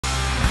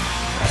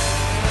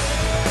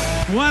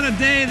What a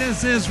day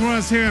this is for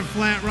us here at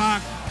Flat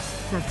Rock,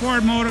 for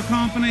Ford Motor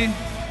Company,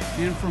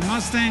 and for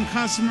Mustang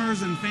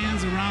customers and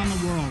fans around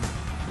the world.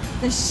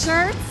 The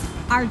shirts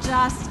are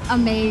just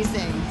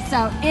amazing.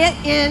 So it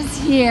is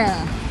here.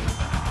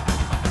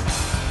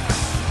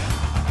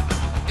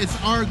 It's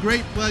our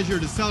great pleasure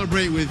to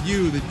celebrate with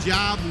you the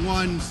Job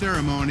One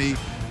ceremony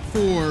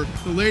for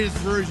the latest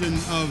version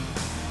of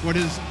what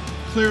is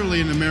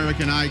clearly an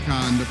American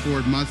icon, the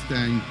Ford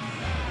Mustang.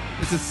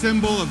 It's a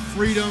symbol of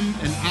freedom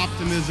and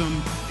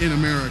optimism in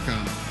America.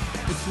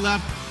 It's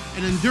left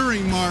an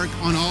enduring mark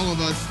on all of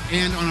us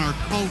and on our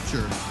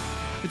culture.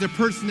 It's a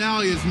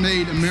personality that's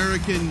made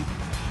American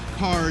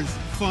cars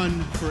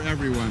fun for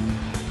everyone.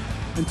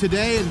 And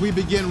today, as we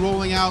begin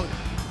rolling out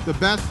the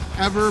best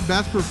ever,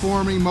 best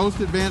performing, most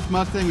advanced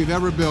Mustang we've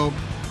ever built,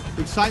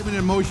 the excitement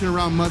and emotion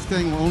around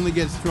Mustang will only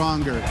get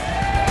stronger.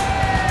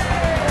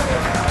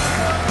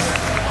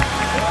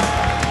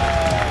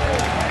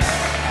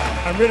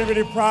 I'm really,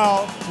 really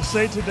proud to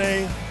say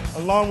today,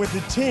 along with the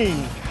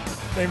team,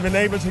 they've been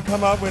able to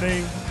come up with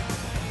a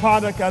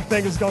product I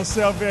think is going to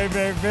sell very,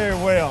 very, very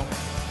well.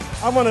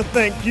 I want to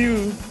thank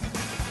you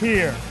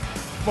here,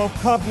 both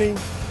company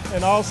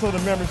and also the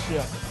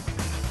membership.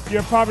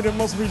 You're probably the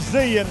most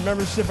resilient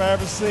membership I've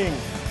ever seen.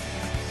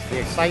 The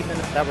excitement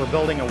that we're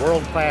building a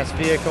world-class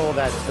vehicle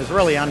that is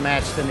really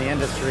unmatched in the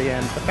industry,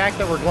 and the fact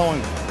that we're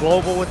going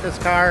global with this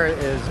car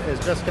is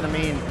just going to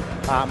mean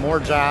more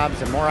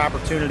jobs and more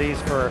opportunities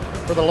for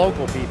the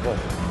local people.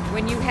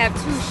 When you have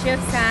two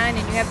shifts on and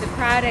you have the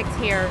product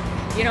here,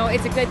 you know,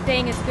 it's a good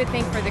thing. It's a good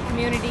thing for the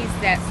communities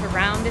that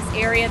surround this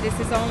area. This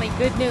is only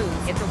good news.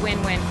 It's a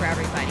win-win for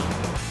everybody.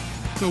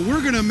 So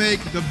we're going to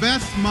make the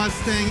best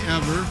Mustang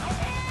ever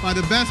by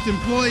the best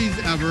employees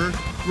ever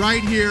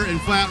right here in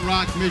Flat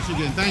Rock,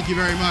 Michigan. Thank you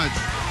very much.